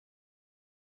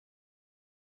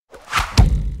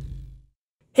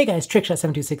Hey guys,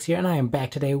 Trickshot726 here, and I am back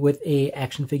today with a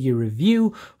action figure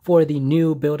review for the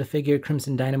new Build-A-Figure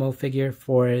Crimson Dynamo figure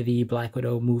for the Black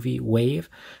Widow movie Wave.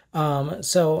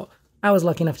 So I was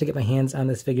lucky enough to get my hands on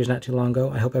this figure not too long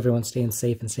ago. I hope everyone's staying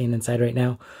safe and staying inside right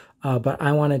now. But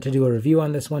I wanted to do a review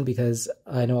on this one because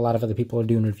I know a lot of other people are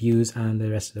doing reviews on the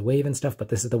rest of the Wave and stuff, but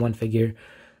this is the one figure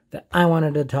that I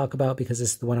wanted to talk about because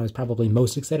this is the one I was probably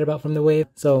most excited about from the Wave.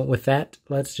 So with that,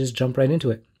 let's just jump right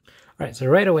into it. Alright, so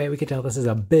right away we can tell this is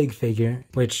a big figure,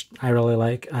 which I really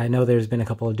like. I know there's been a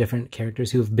couple of different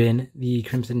characters who have been the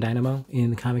Crimson Dynamo in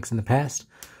the comics in the past,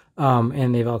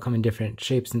 and they've all come in different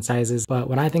shapes and sizes. But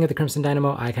when I think of the Crimson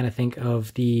Dynamo, I kind of think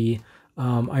of the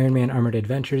Iron Man Armored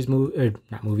Adventures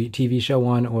TV show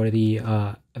one, or the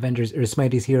Avengers or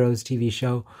Smitey's Heroes TV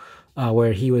show,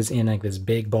 where he was in like this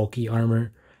big bulky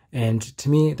armor. And to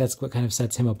me, that's what kind of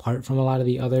sets him apart from a lot of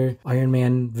the other Iron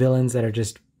Man villains that are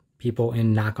just people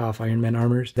in knockoff Iron Man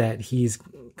armors, that he's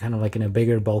kind of like in a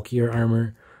bigger, bulkier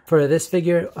armor. For this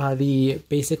figure,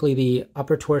 basically the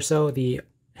upper torso, the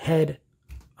head,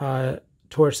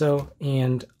 torso,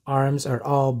 and arms are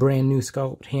all brand new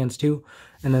sculpt, hands too.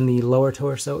 And then the lower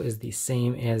torso is the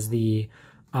same as the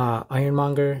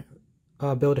Ironmonger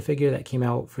Build-A-Figure that came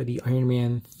out for the Iron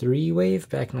Man 3 wave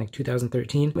back in like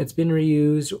 2013. It's been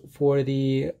reused for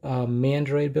the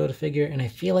Mandroid Build-A-Figure, and I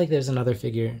feel like there's another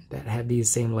figure that had these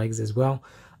same legs as well.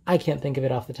 I can't think of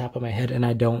it off the top of my head, and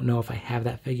I don't know if I have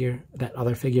that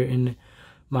other figure in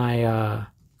my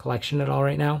collection at all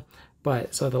right now.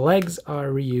 But so the legs are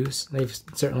reused. They've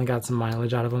certainly got some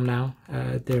mileage out of them now.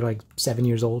 They're like 7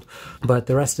 years old. But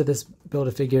the rest of this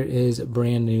Build-A-Figure is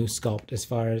brand new sculpt as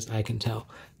far as I can tell.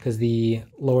 Because the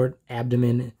lower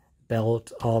abdomen,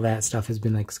 belt, all that stuff has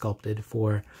been like sculpted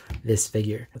for this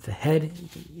figure. With the head,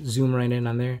 zoom right in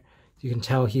on there. You can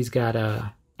tell he's got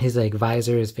his like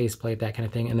visor, his faceplate, that kind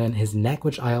of thing. And then his neck,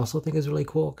 which I also think is really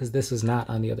cool, because this is not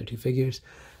on the other two figures.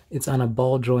 It's on a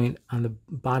ball joint on the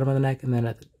bottom of the neck, and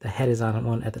then the head is on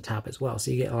one at the top as well. So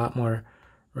you get a lot more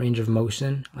range of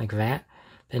motion like that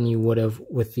than you would have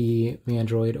with the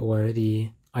Mandroid or the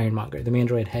Ironmonger. The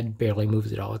Mandroid head barely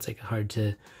moves at all. It's like hard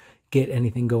to get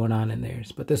anything going on in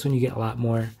theirs. But this one you get a lot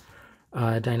more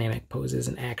dynamic poses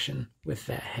and action with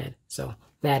that head. So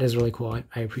that is really cool.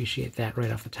 I appreciate that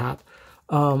right off the top.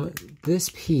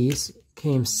 This piece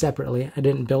came separately. I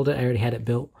didn't build it. I already had it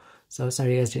built. So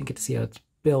sorry you guys didn't get to see how it's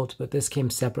built, but this came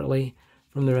separately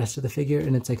from the rest of the figure,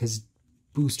 and it's like his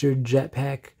booster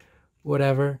jetpack,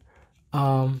 whatever.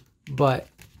 But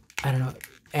I don't know, it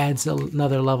adds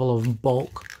another level of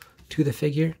bulk to the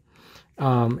figure,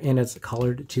 and it's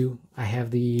colored too. I have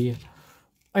the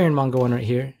Ironmonger one right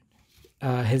here.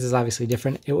 His is obviously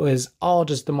different. It was all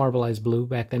just the marbleized blue.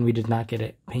 Back then we did not get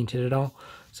it painted at all,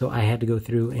 so I had to go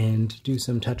through and do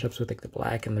some touch-ups with like the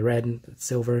black and the red and the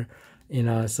silver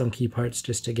in some key parts,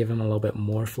 just to give him a little bit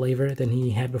more flavor than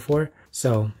he had before.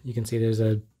 So you can see there's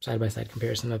a side-by-side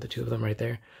comparison of the two of them right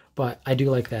there. But I do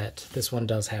like that this one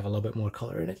does have a little bit more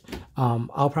color in it.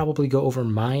 I'll probably go over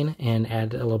mine and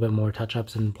add a little bit more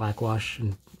touch-ups and black wash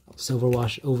and silver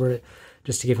wash over it,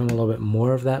 just to give him a little bit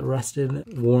more of that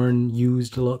rusted, worn,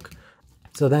 used look.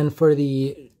 So then for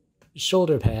the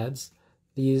shoulder pads,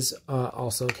 these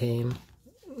also came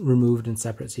removed and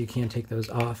separate, so you can't take those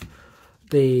off.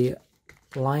 They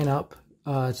line up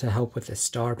to help with the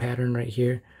star pattern right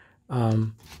here.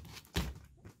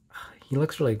 He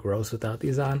looks really gross without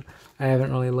these on. I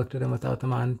haven't really looked at him without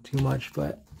them on too much,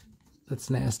 but that's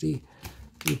nasty.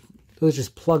 Those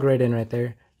just plug right in right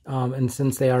there. And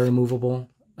since they are removable,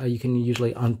 you can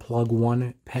usually unplug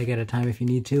one peg at a time if you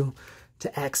need to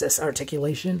access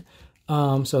articulation.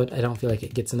 So I don't feel like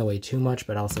it gets in the way too much,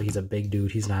 but also he's a big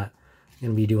dude. He's not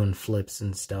going to be doing flips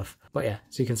and stuff. But yeah,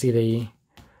 so you can see the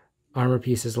armor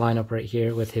pieces line up right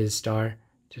here with his star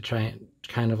to try and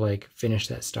kind of like finish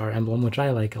that star emblem, which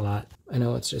I like a lot. I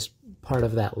know it's just part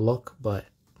of that look, but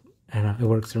I don't know, it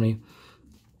works for me.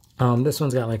 This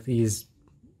one's got like these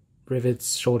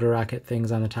rivets, shoulder rocket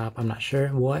things on the top. I'm not sure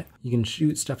what. You can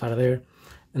shoot stuff out of there.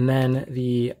 And then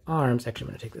the arms, actually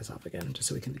I'm going to take this off again just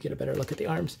so we can get a better look at the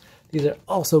arms. These are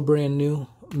also brand new,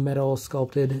 metal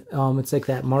sculpted. It's like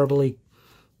that marbly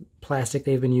plastic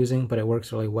they've been using, but it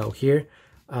works really well here.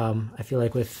 I feel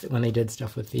like when they did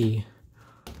stuff with the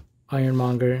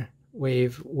Ironmonger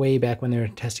wave way back when they were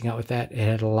testing out with that, it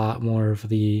had a lot more of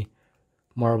the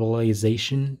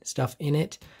marbleization stuff in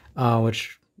it,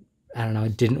 which I don't know,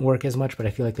 it didn't work as much, but I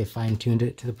feel like they fine-tuned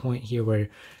it to the point here where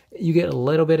you get a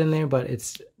little bit in there, but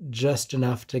it's just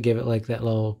enough to give it like that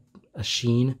little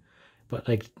sheen, but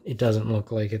like it doesn't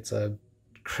look like it's a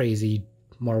crazy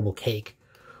marble cake.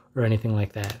 or anything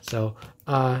like that. So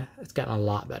it's gotten a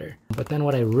lot better. But then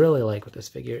what I really like with this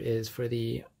figure is for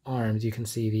the arms, you can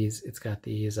see these, it's got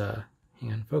these,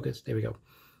 hang on, focus, there we go.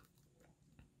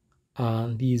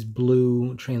 These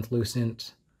blue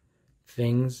translucent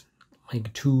things,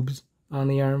 like tubes on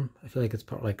the arm. I feel like it's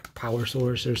part like power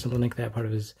source or something like that, part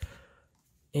of his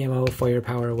ammo,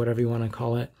 firepower, whatever you want to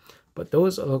call it. But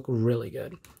those look really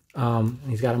good.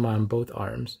 He's got them on both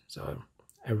arms, so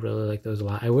I really like those a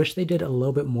lot. I wish they did a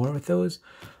little bit more with those.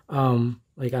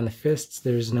 Like on the fists,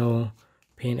 there's no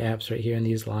paint apps right here in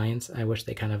these lines. I wish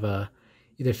they kind of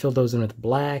either filled those in with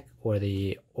black or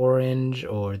the orange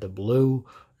or the blue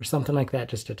or something like that,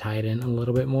 just to tie it in a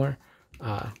little bit more.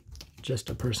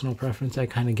 Just a personal preference. I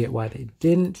kind of get why they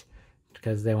didn't,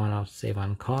 because they want to save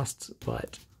on costs,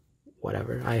 but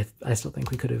whatever. I still think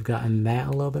we could have gotten that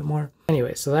a little bit more.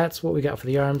 Anyway, so that's what we got for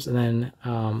the arms. And then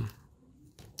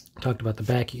talked about the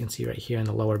back. You can see right here in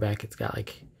the lower back, it's got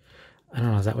like, I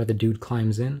don't know, is that where the dude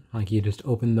climbs in? Like you just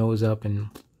open those up and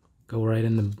go right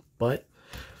in the butt?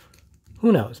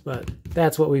 Who knows? But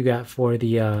that's what we've got for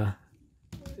the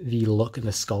look and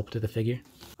the sculpt of the figure.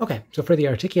 Okay, so for the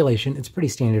articulation, it's pretty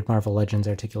standard Marvel Legends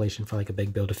articulation for like a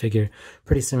big Build-A-Figure.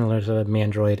 Pretty similar to the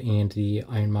Mandroid and the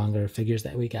Ironmonger figures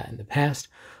that we got in the past.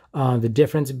 The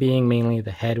difference being mainly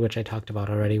the head, which I talked about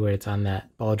already, where it's on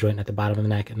that ball joint at the bottom of the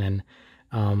neck and then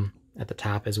at the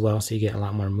top as well, so you get a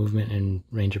lot more movement and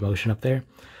range of motion up there.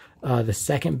 The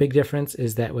second big difference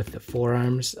is that with the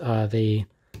forearms, they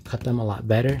cut them a lot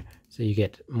better, so you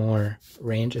get more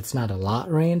range. It's not a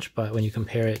lot range, but when you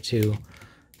compare it to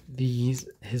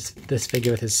this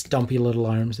figure with his stumpy little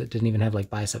arms that didn't even have like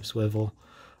bicep swivel,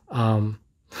 I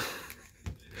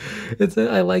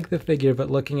like the figure, but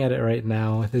looking at it right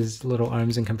now with his little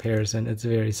arms in comparison, it's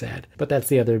very sad. But that's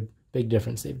the other big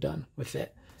difference they've done with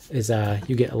it, is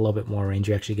you get a little bit more range.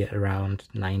 You actually get around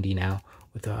 90 now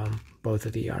with both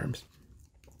of the arms,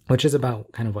 which is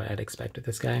about kind of what I'd expect with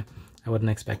this guy. I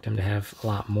wouldn't expect him to have a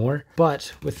lot more.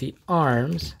 But with the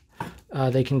arms,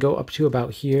 they can go up to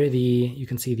about here. You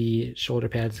can see the shoulder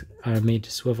pads are made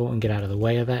to swivel and get out of the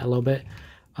way of that a little bit.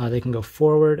 They can go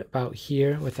forward about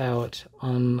here without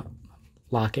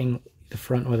unlocking the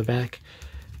front or the back,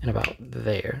 and about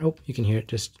there. Oh, you can hear it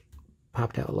just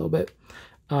popped out a little bit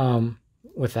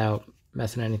without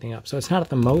messing anything up. So it's not at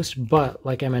the most, but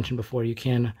like I mentioned before, you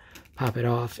can pop it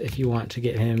off if you want to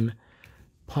get him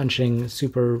punching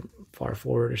super far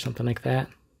forward or something like that.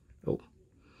 Oh,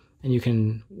 and you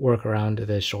can work around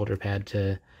the shoulder pad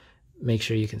to make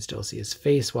sure you can still see his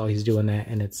face while he's doing that.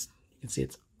 And you can see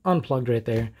it's unplugged right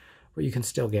there, but you can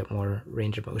still get more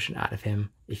range of motion out of him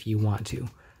if you want to,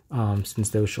 since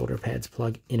those shoulder pads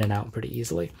plug in and out pretty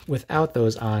easily. Without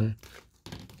those on,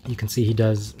 you can see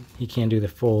he can do the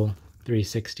full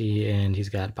 360, and he's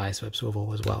got bicep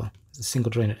swivel as well. Single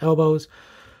jointed elbows,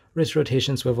 wrist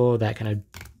rotation swivel, that kind of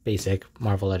basic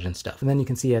Marvel Legends stuff. And then you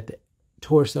can see at the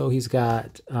torso, he's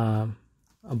got a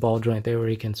ball joint there where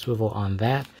he can swivel on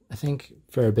that. I think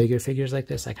for bigger figures like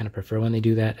this, I kind of prefer when they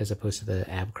do that as opposed to the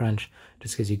ab crunch,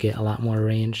 just because you get a lot more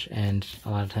range, and a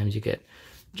lot of times you get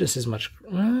just as much,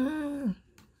 you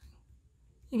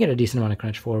get a decent amount of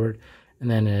crunch forward, and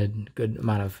then a good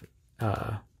amount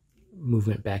of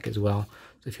movement back as well.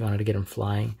 So if you wanted to get him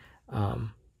flying,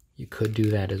 you could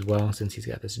do that as well, since he's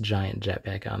got this giant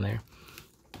jetpack on there.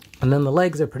 And then the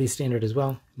legs are pretty standard as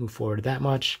well. Move forward that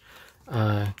much,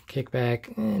 kick back,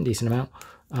 decent amount.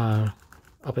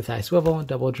 Upper thigh swivel,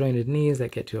 double jointed knees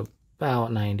that get to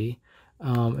about 90.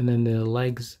 And then the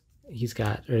legs,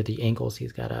 the ankles,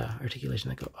 he's got articulation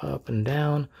that go up and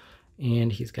down.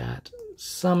 And he's got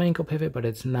some ankle pivot, but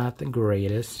it's not the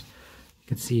greatest. You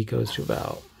can see he goes to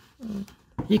about,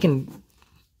 he can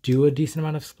do a decent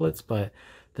amount of splits, but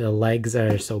the legs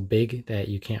are so big that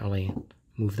you can't really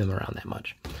move them around that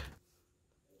much.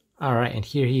 All right, and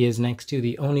here he is next to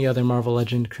the only other Marvel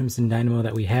Legend Crimson Dynamo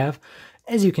that we have.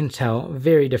 As you can tell,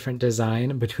 very different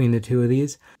design between the two of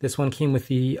these. This one came with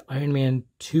the Iron Man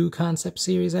 2 concept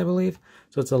series, I believe.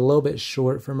 So it's a little bit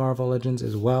short for Marvel Legends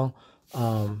as well,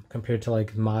 compared to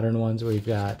like modern ones where you've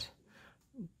got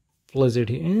Blizzard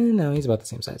here. No, he's about the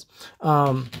same size.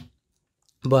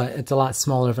 But it's a lot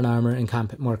smaller of an armor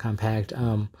and more compact.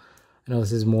 I know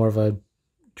this is more of a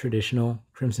traditional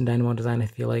Crimson Dynamo design, I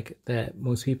feel like, that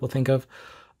most people think of.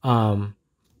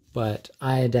 But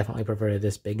I definitely prefer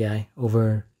this big guy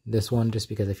over this one, just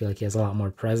because I feel like he has a lot more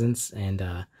presence and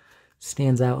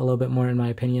stands out a little bit more, in my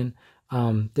opinion.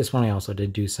 This one I also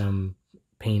did do some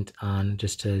paint on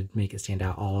just to make it stand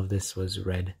out. All of this was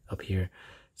red up here,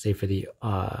 save for the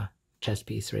chest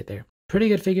piece right there. Pretty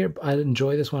good figure. I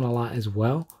enjoy this one a lot as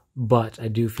well. but I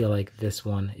do feel like this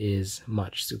one is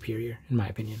much superior, in my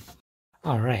opinion.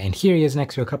 Alright, and here he is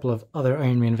next to a couple of other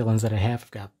Iron Man villains that I have.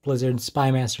 I've got Blizzard,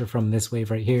 Spymaster from this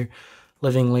wave right here,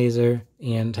 Living Laser,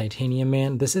 and Titanium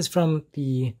Man. This is from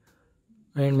the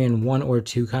Iron Man 1 or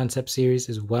 2 concept series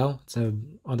as well. It's a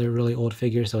other really old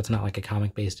figure, so it's not like a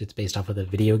comic based, it's based off of the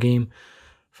video game.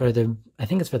 I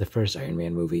think it's for the first Iron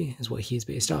Man movie is what he's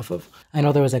based off of. I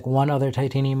know there was like one other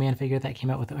Titanium Man figure that came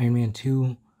out with the Iron Man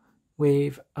 2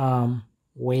 wave,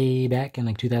 way back in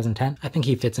like 2010. I think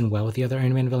he fits in well with the other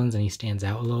Iron Man villains and he stands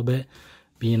out a little bit,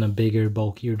 being a bigger,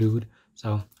 bulkier dude.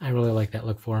 So I really like that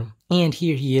look for him. And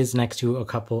here he is next to a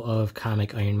couple of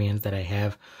comic Iron Mans that I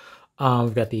have.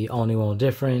 We've got the All New, All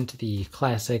Different, the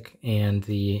Classic, and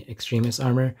the Extremis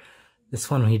armor. This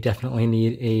one we definitely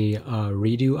need a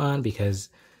redo on because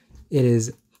it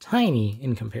is tiny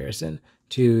in comparison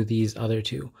to these other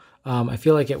two. I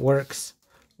feel like it works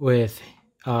with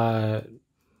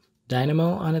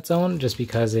Dynamo on its own just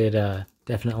because it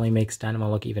definitely makes Dynamo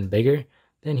look even bigger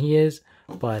than he is.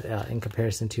 But in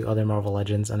comparison to other Marvel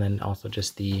Legends and then also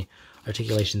just the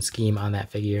articulation scheme on that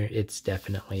figure, it's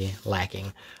definitely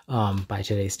lacking by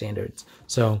today's standards.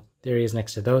 So there he is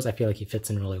next to those. I feel like he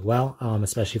fits in really well,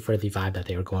 especially for the vibe that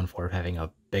they were going for of having a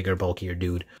bigger, bulkier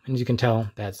dude. And as you can tell,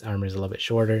 that armor is a little bit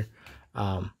shorter.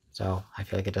 So I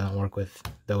feel like it doesn't work with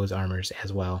those armors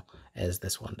as well as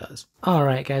this one does.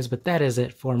 Alright guys, but that is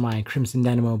it for my Crimson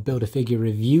Dynamo Build-A-Figure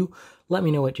review. Let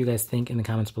me know what you guys think in the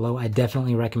comments below. I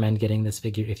definitely recommend getting this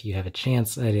figure if you have a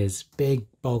chance. It is big,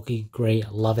 bulky, great, I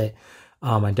love it.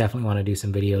 I definitely want to do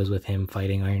some videos with him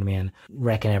fighting Iron Man,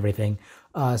 wrecking everything.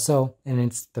 And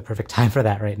it's the perfect time for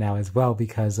that right now as well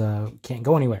because can't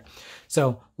go anywhere.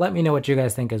 So let me know what you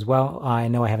guys think as well. I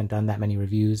know I haven't done that many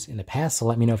reviews in the past, so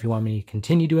let me know if you want me to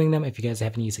continue doing them. If you guys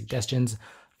have any suggestions,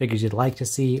 figures you'd like to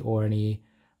see, or any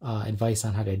advice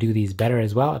on how to do these better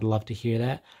as well, I'd love to hear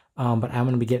that. But I'm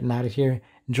going to be getting out of here.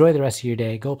 Enjoy the rest of your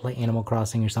day. Go play Animal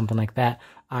Crossing or something like that.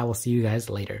 I will see you guys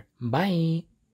later. Bye!